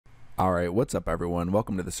Alright, what's up everyone?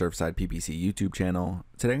 Welcome to the Surfside PPC YouTube channel.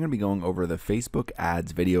 Today I'm going to be going over the Facebook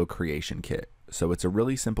Ads Video Creation Kit. So it's a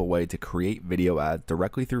really simple way to create video ads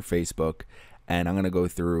directly through Facebook, and I'm going to go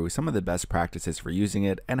through some of the best practices for using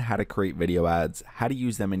it and how to create video ads, how to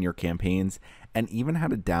use them in your campaigns, and even how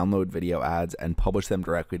to download video ads and publish them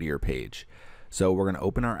directly to your page. So we're going to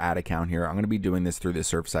open our ad account here. I'm going to be doing this through the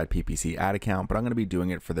Surfside PPC ad account, but I'm going to be doing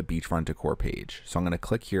it for the Beachfront Decor page. So I'm going to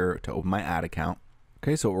click here to open my ad account.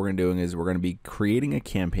 Okay, so what we're going to do is we're going to be creating a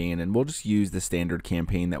campaign, and we'll just use the standard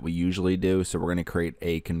campaign that we usually do. So we're going to create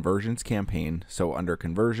a conversions campaign. So under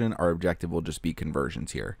conversion, our objective will just be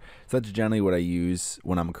conversions here. So that's generally what I use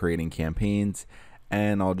when I'm creating campaigns.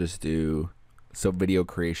 And I'll just do, so video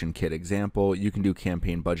creation kit example. You can do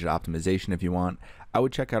campaign budget optimization if you want. I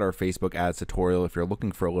would check out our Facebook ads tutorial if you're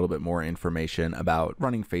looking for a little bit more information about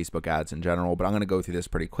running Facebook ads in general, but I'm going to go through this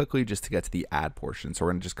pretty quickly just to get to the ad portion. So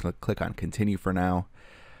we're going to just click on continue for now.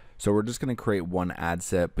 So we're just going to create one ad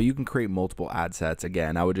set, but you can create multiple ad sets.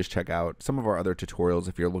 Again, I would just check out some of our other tutorials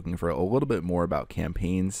if you're looking for a little bit more about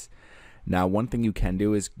campaigns. Now, one thing you can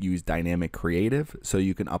do is use dynamic creative. So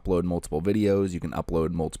you can upload multiple videos, you can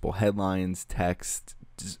upload multiple headlines, text,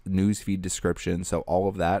 newsfeed description, so all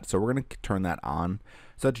of that. So we're going to turn that on.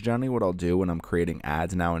 So that's generally what I'll do when I'm creating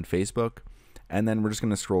ads now in Facebook. And then we're just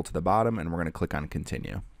going to scroll to the bottom and we're going to click on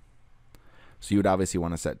continue. So you would obviously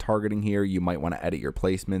want to set targeting here. You might want to edit your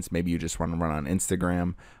placements. Maybe you just want to run on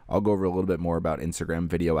Instagram. I'll go over a little bit more about Instagram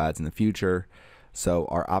video ads in the future. So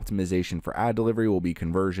our optimization for ad delivery will be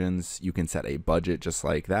conversions. You can set a budget just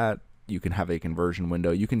like that. You can have a conversion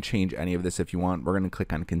window. You can change any of this if you want. We're going to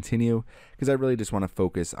click on continue because I really just want to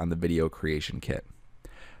focus on the video creation kit.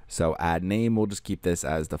 So ad name, we'll just keep this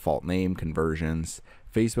as default name, conversions.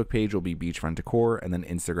 Facebook page will be Beachfront Decor, and then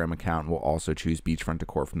Instagram account will also choose Beachfront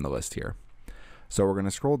Decor from the list here. So we're going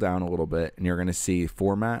to scroll down a little bit and you're going to see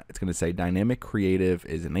format. It's going to say dynamic creative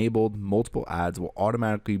is enabled. Multiple ads will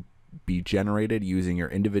automatically be generated using your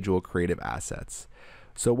individual creative assets.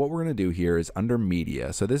 So what we're going to do here is under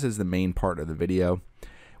media. So this is the main part of the video.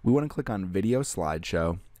 We want to click on video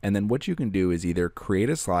slideshow. And then what you can do is either create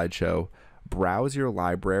a slideshow, browse your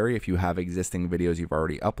library if you have existing videos you've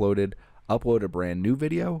already uploaded, upload a brand new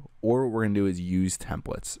video, or what we're going to do is use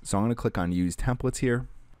templates. So I'm going to click on use templates here.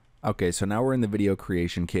 Okay, so now we're in the video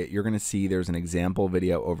creation kit. You're going to see there's an example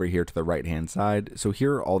video over here to the right hand side. So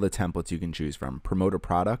here are all the templates you can choose from. Promote a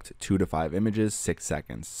product, 2 to 5 images, 6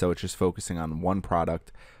 seconds. So it's just focusing on one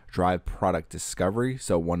product. Drive product discovery,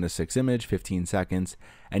 so 1 to 6 image, 15 seconds.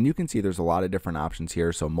 And you can see there's a lot of different options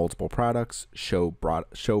here. So multiple products, show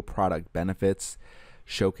product benefits,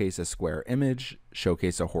 showcase a square image,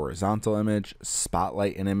 showcase a horizontal image,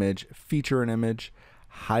 spotlight an image, feature an image,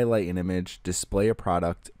 highlight an image, display a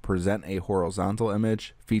product, present a horizontal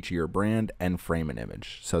image, feature your brand, and frame an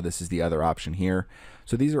image. So this is the other option here.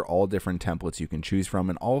 So these are all different templates you can choose from,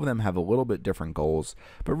 and all of them have a little bit different goals,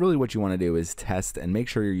 but really what you want to do is test and make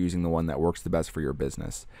sure you're using the one that works the best for your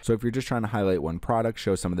business. So if you're just trying to highlight one product,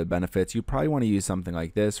 show some of the benefits, you probably want to use something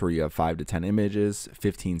like this where you have 5 to 10 images,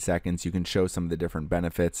 15 seconds, you can show some of the different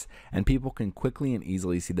benefits, and people can quickly and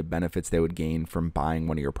easily see the benefits they would gain from buying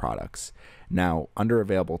one of your products. Now, under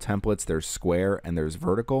available templates, there's square and there's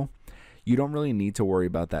vertical. You don't really need to worry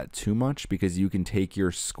about that too much because you can take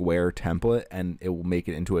your square template and it will make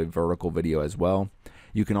it into a vertical video as well.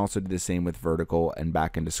 You can also do the same with vertical and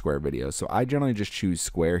back into square videos. So I generally just choose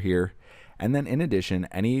square here. And then in addition,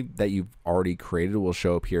 any that you've already created will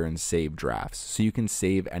show up here in save drafts. So you can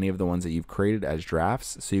save any of the ones that you've created as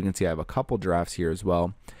drafts. So you can see I have a couple drafts here as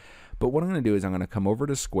well. But what I'm going to do is I'm going to come over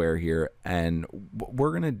to Square here, and what we're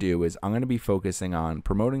going to do is I'm going to be focusing on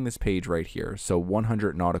promoting this page right here. So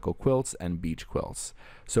 100 nautical quilts and beach quilts.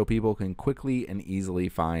 So people can quickly and easily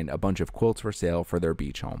find a bunch of quilts for sale for their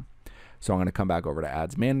beach home. So I'm going to come back over to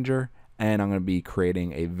Ads Manager, and I'm going to be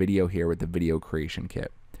creating a video here with the video creation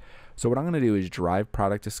kit. So what I'm going to do is drive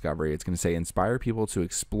product discovery. It's going to say inspire people to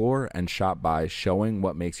explore and shop by, showing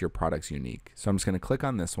what makes your products unique. So I'm just going to click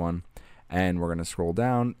on this one. And we're going to scroll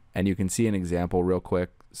down and you can see an example real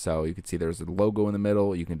quick. So you can see there's a logo in the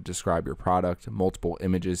middle. You can describe your product, multiple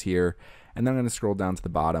images here. And then I'm going to scroll down to the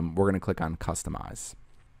bottom. We're going to click on customize.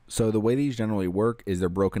 So the way these generally work is they're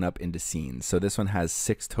broken up into scenes. So this one has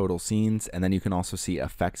 6 total scenes, and then you can also see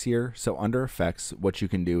effects here. So under effects, what you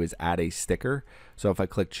can do is add a sticker. So if I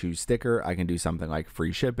click choose sticker, I can do something like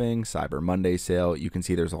free shipping, Cyber Monday sale. You can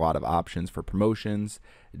see there's a lot of options for promotions,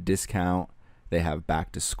 discount. They have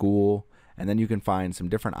back to school. And then you can find some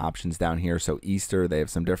different options down here. So Easter, they have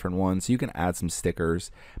some different ones. So you can add some stickers.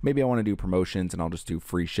 Maybe I want to do promotions and I'll just do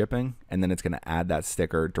free shipping. And then it's going to add that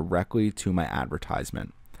sticker directly to my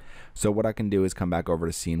advertisement. So what I can do is come back over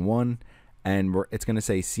to scene 1, and it's going to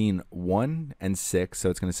say scene 1 and 6. So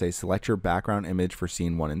it's going to say select your background image for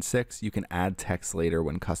scene 1 and 6. You can add text later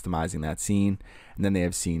when customizing that scene. And then they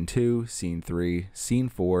have scene 2, scene 3, scene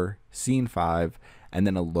 4, scene 5, and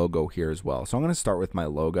then a logo here as well. So I'm going to start with my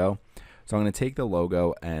logo. So I'm going to take the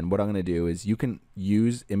logo, and what I'm going to do is you can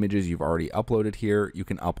use images you've already uploaded here. You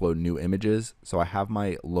can upload new images. So I have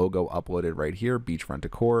my logo uploaded right here, beachfront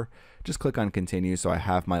decor. Just click on continue. So I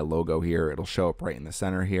have my logo here. It'll show up right in the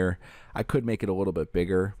center here. I could make it a little bit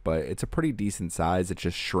bigger, but it's a pretty decent size. It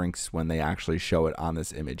just shrinks when they actually show it on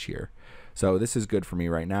this image here. So this is good for me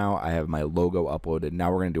right now. I have my logo uploaded.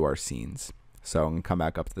 Now we're going to do our scenes. So I'm going to come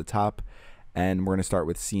back up to the top, and we're going to start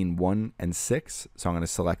with scene 1 and 6. So I'm going to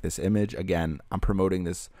select this image. Again, I'm promoting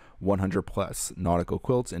this 100 plus nautical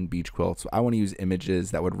quilts and beach quilts. So I want to use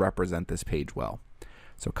images that would represent this page well.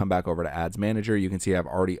 So come back over to Ads Manager. You can see I've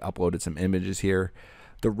already uploaded some images here.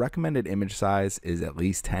 The recommended image size is at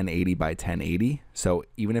least 1080 by 1080. So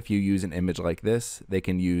even if you use an image like this, they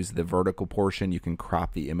can use the vertical portion. You can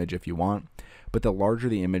crop the image if you want. But the larger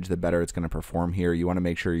the image, the better it's going to perform here. You want to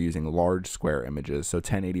make sure you're using large square images. So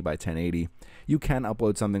 1080 by 1080. You can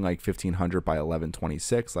upload something like 1500 by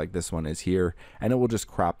 1126 like this one is here, and it will just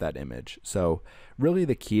crop that image. So really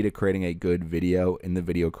the key to creating a good video in the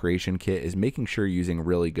video creation kit is making sure you're using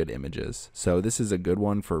really good images. So this is a good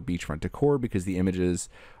one for beachfront decor because the images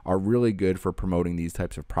are really good for promoting these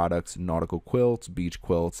types of products: nautical quilts, beach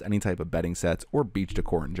quilts, any type of bedding sets, or beach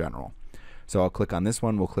decor in general. So I'll click on this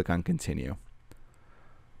one. We'll click on continue.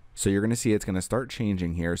 So you're going to see it's going to start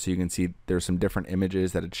changing here. So you can see there's some different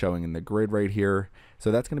images that it's showing in the grid right here.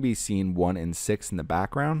 So that's going to be scene 1 and 6 in the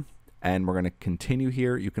background. And we're going to continue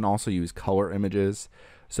here. You can also use color images.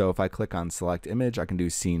 So if I click on select image, I can do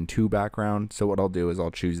scene 2 background. So what I'll do is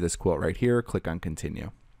I'll choose this quilt right here, click on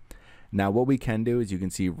continue. Now what we can do is you can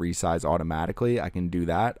see resize automatically. I can do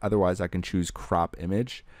that. Otherwise I can choose crop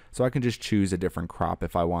image. So I can just choose a different crop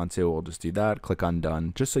if I want to. We'll just do that, click on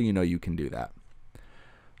done, just so you know you can do that.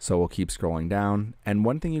 So we'll keep scrolling down. And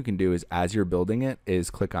one thing you can do is as you're building it is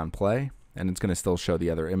click on play, and it's going to still show the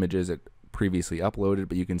other images it previously uploaded,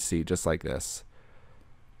 but you can see just like this.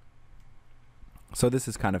 So this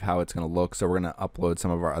is kind of how it's going to look. So we're going to upload some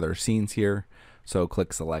of our other scenes here. So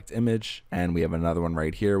click select image, and we have another one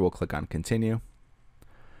right here. We'll click on continue.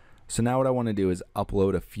 So now what I want to do is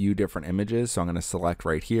upload a few different images. So I'm going to select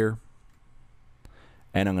right here,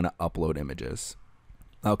 and I'm going to upload images.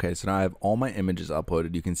 Okay, so now I have all my images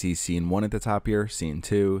uploaded. You can see scene 1 at the top here, scene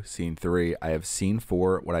 2, scene 3. I have scene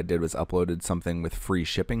 4. What I did was uploaded something with free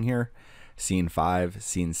shipping here. Scene 5,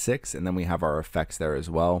 scene 6, and then we have our effects there as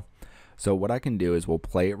well. So what I can do is we'll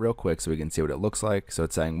play it real quick so we can see what it looks like. So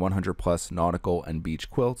it's saying 100 plus nautical and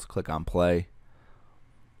beach quilts. Click on play.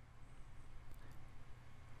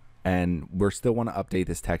 And we're still want to update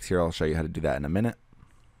this text here. I'll show you how to do that in a minute.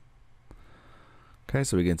 Okay,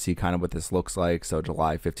 so we can see kind of what this looks like. So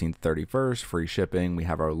July 15th, 31st, free shipping. We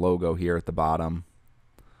have our logo here at the bottom.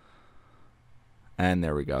 And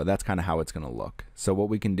there we go. That's kind of how it's going to look. So what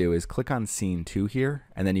we can do is click on scene 2 here,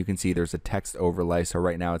 and then you can see there's a text overlay. So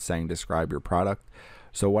right now it's saying describe your product.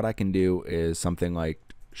 So what I can do is something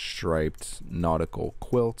like striped nautical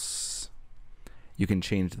quilts. You can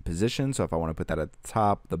change the position. So if I want to put that at the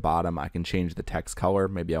top, the bottom, I can change the text color.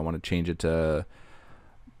 Maybe I want to change it to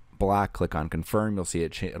black. Click on confirm. You'll see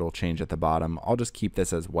it'll change at the bottom. I'll just keep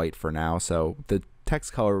this as white for now. So the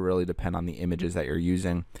text color really depend on the images that you're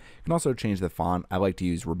using. You can also change the font. I like to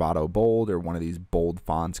use Roboto Bold or one of these bold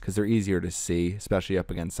fonts because they're easier to see, especially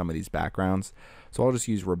up against some of these backgrounds. So I'll just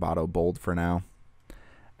use Roboto Bold for now.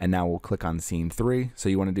 And now we'll click on scene 3. So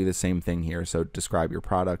you want to do the same thing here. So describe your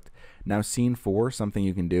product. Now scene 4, something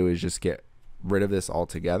you can do is just get rid of this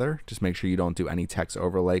altogether. Just make sure you don't do any text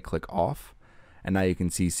overlay. Click off. And now you can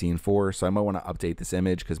see scene 4. So I might want to update this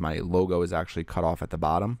image because my logo is actually cut off at the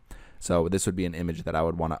bottom. So this would be an image that I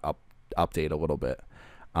would want to update a little bit.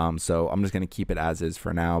 So I'm just going to keep it as is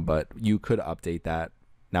for now, but you could update that.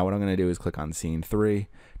 Now what I'm going to do is click on scene 3,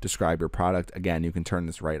 describe your product. Again, you can turn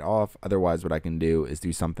this right off. Otherwise, what I can do is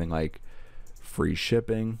do something like free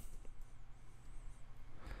shipping.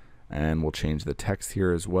 And we'll change the text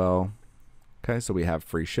here as well. Okay, so we have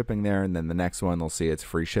free shipping there, and then the next one, they'll see it's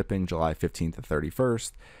free shipping, July 15th to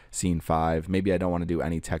 31st, scene 5. Maybe I don't want to do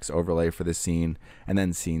any text overlay for this scene, and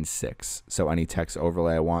then scene 6. So any text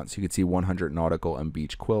overlay I want. So you can see 100 nautical and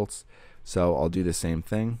beach quilts. So I'll do the same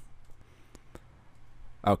thing.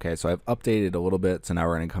 Okay, so I've updated a little bit. So now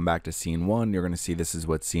we're going to come back to scene 1. You're going to see this is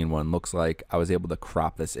what scene 1 looks like. I was able to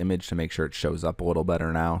crop this image to make sure it shows up a little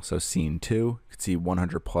better now. So scene 2, you can see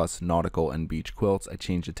 100 plus nautical and beach quilts. I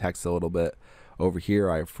changed the text a little bit. Over here,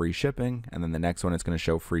 I have free shipping, and then the next one is going to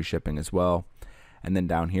show free shipping as well. And then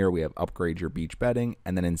down here, we have upgrade your beach bedding,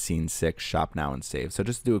 and then in scene 6, shop now and save. So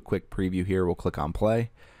just to do a quick preview here, we'll click on play.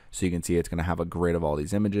 So you can see it's going to have a grid of all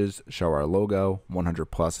these images, show our logo, 100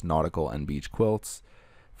 plus nautical and beach quilts,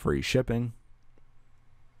 free shipping.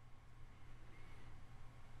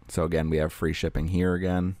 So again, we have free shipping here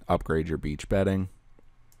again, upgrade your beach bedding.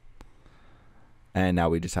 And now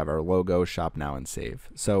we just have our logo, shop now and save.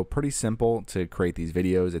 So pretty simple to create these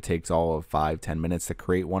videos. It takes all of 5-10 minutes to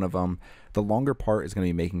create one of them. The longer part is going to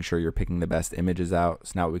be making sure you're picking the best images out.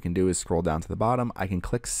 So now what we can do is scroll down to the bottom. I can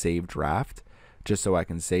click save draft just so I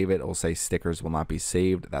can save it. It'll say stickers will not be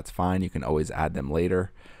saved. That's fine. You can always add them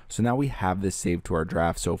later. So now we have this saved to our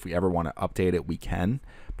draft. So if we ever want to update it, we can.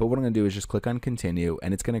 But what I'm going to do is just click on continue,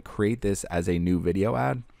 and it's going to create this as a new video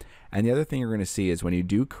ad. And the other thing you're going to see is when you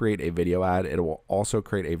do create a video ad, it will also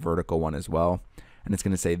create a vertical one as well. And it's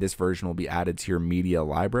going to say this version will be added to your media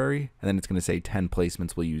library. And then it's going to say 10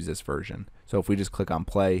 placements will use this version. So if we just click on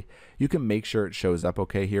play, you can make sure it shows up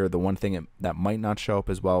okay here. The one thing that might not show up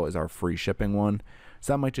as well is our free shipping one.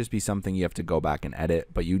 So that might just be something you have to go back and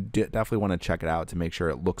edit, but you definitely want to check it out to make sure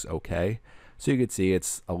it looks okay. So you can see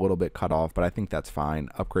it's a little bit cut off, but I think that's fine.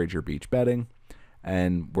 Upgrade your beach bedding.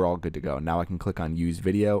 And we're all good to go. Now I can click on use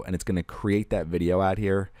video, and it's going to create that video ad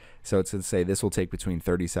here. So it's going to say this will take between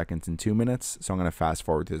 30 seconds and 2 minutes. So I'm going to fast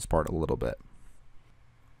forward to this part a little bit.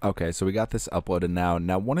 Okay, so we got this uploaded now.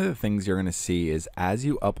 Now, one of the things you're going to see is as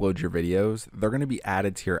you upload your videos, they're going to be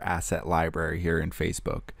added to your asset library here in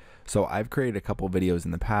Facebook. So I've created a couple videos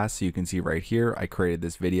in the past. So you can see right here, I created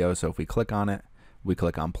this video. So if we click on it, we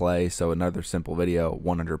click on play. So another simple video,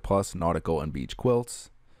 100 plus nautical and beach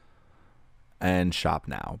quilts. And shop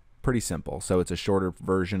now. Pretty simple. So it's a shorter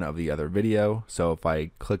version of the other video. So if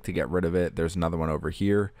I click to get rid of it, there's another one over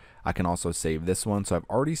here. I can also save this one. So I've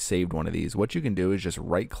already saved one of these. What you can do is just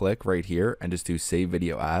right click right here and just do save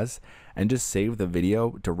video as, and just save the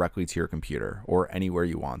video directly to your computer or anywhere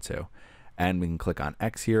you want to. And we can click on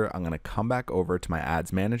X here. I'm going to come back over to my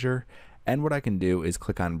ads manager. And what I can do is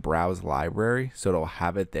click on browse library. So it'll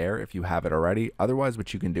have it there if you have it already. Otherwise,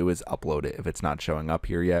 what you can do is upload it if it's not showing up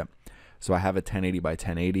here yet. So I have a 1080 by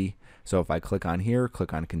 1080. So if I click on here,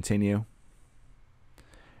 click on continue.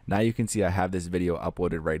 Now you can see I have this video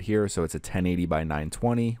uploaded right here. So it's a 1080 by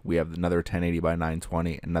 920. We have another 1080 by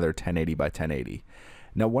 920, another 1080 by 1080.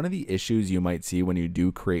 Now, one of the issues you might see when you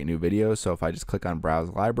do create new videos. So if I just click on browse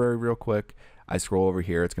library real quick, I scroll over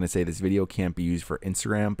here, it's going to say this video can't be used for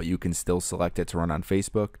Instagram, but you can still select it to run on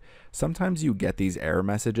Facebook. Sometimes you get these error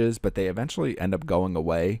messages, but they eventually end up going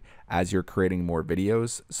away as you're creating more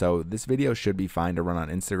videos. So this video should be fine to run on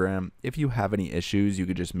Instagram. If you have any issues, you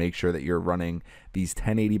could just make sure that you're running these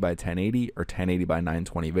 1080 by 1080 or 1080 by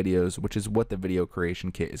 920 videos, which is what the video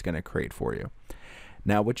creation kit is going to create for you.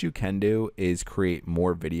 Now, what you can do is create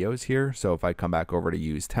more videos here. So if I come back over to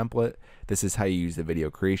use template, this is how you use the video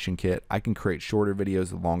creation kit. I can create shorter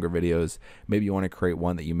videos, longer videos. Maybe you want to create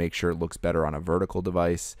one that you make sure it looks better on a vertical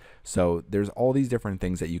device. So there's all these different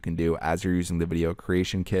things that you can do as you're using the video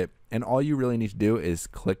creation kit. And all you really need to do is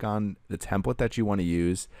click on the template that you want to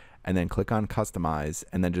use, and then click on customize,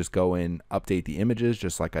 and then just go in, update the images,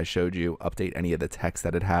 just like I showed you, update any of the text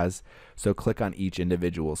that it has. So click on each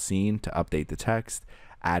individual scene to update the text,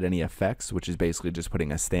 add any effects, which is basically just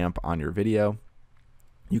putting a stamp on your video.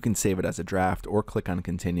 You can save it as a draft or click on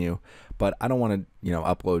continue, but I don't want to,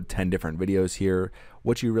 upload 10 different videos here.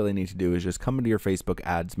 What you really need to do is just come into your Facebook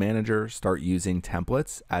ads manager, start using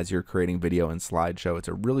templates as you're creating video in slideshow. It's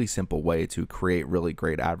a really simple way to create really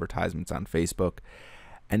great advertisements on Facebook.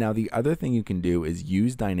 And now the other thing you can do is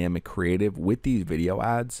use dynamic creative with these video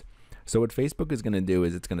ads. So what Facebook is going to do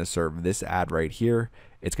is it's going to serve this ad right here.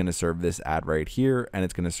 It's going to serve this ad right here, and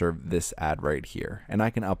it's going to serve this ad right here. And I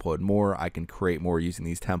can upload more. I can create more using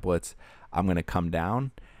these templates. I'm going to come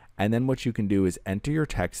down, and then what you can do is enter your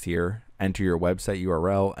text here, enter your website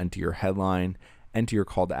URL, enter your headline, enter your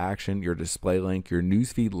call to action, your display link, your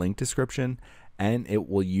newsfeed link description, and it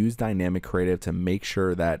will use dynamic creative to make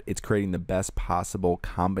sure that it's creating the best possible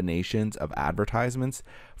combinations of advertisements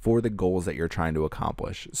for the goals that you're trying to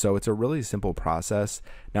accomplish. So it's a really simple process.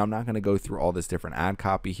 Now, I'm not going to go through all this different ad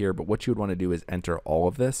copy here, but what you would want to do is enter all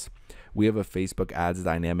of this. We have a Facebook ads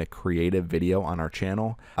dynamic creative video on our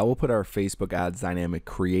channel. I will put our Facebook ads dynamic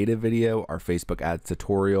creative video, our Facebook ads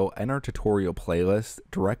tutorial, and our tutorial playlist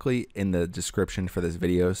directly in the description for this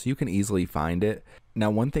video, so you can easily find it. Now,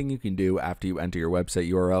 one thing you can do after you enter your website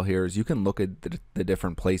URL here is you can look at the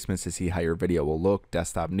different placements to see how your video will look.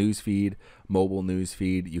 Desktop newsfeed, mobile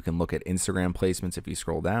newsfeed. You can look at Instagram placements if you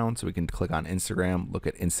scroll down. So we can click on Instagram, look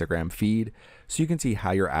at Instagram feed. So you can see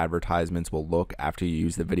how your advertisements will look after you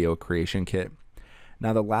use the video creation kit.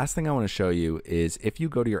 Now, the last thing I want to show you is if you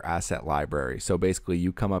go to your asset library. So basically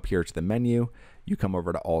you come up here to the menu, you come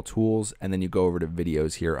over to all tools, and then you go over to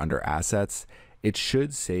videos here under assets. It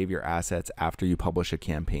should save your assets after you publish a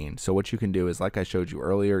campaign. So what you can do is, like I showed you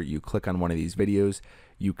earlier, you click on one of these videos,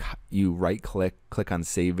 you right click on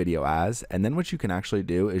save video as, and then what you can actually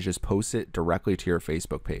do is just post it directly to your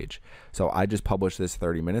Facebook page. So I just published this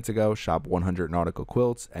 30 minutes ago, shop 100 nautical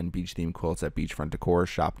quilts and beach themed quilts at Beachfront Decor,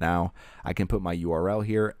 shop now. I can put my URL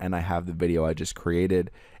here and I have the video I just created.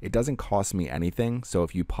 It doesn't cost me anything. So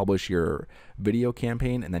if you publish your video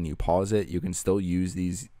campaign and then you pause it, you can still use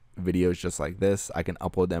these videos just like this. I can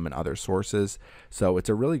upload them in other sources. So it's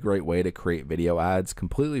a really great way to create video ads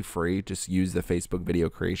completely free. Just use the Facebook video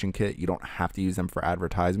creation kit. You don't have to use them for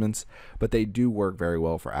advertisements, but they do work very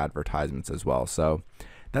well for advertisements as well. So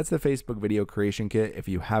that's the Facebook video creation kit. If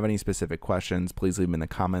you have any specific questions, please leave them in the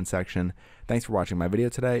comment section. Thanks for watching my video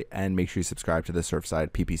today, and make sure you subscribe to the Surfside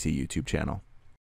PPC YouTube channel.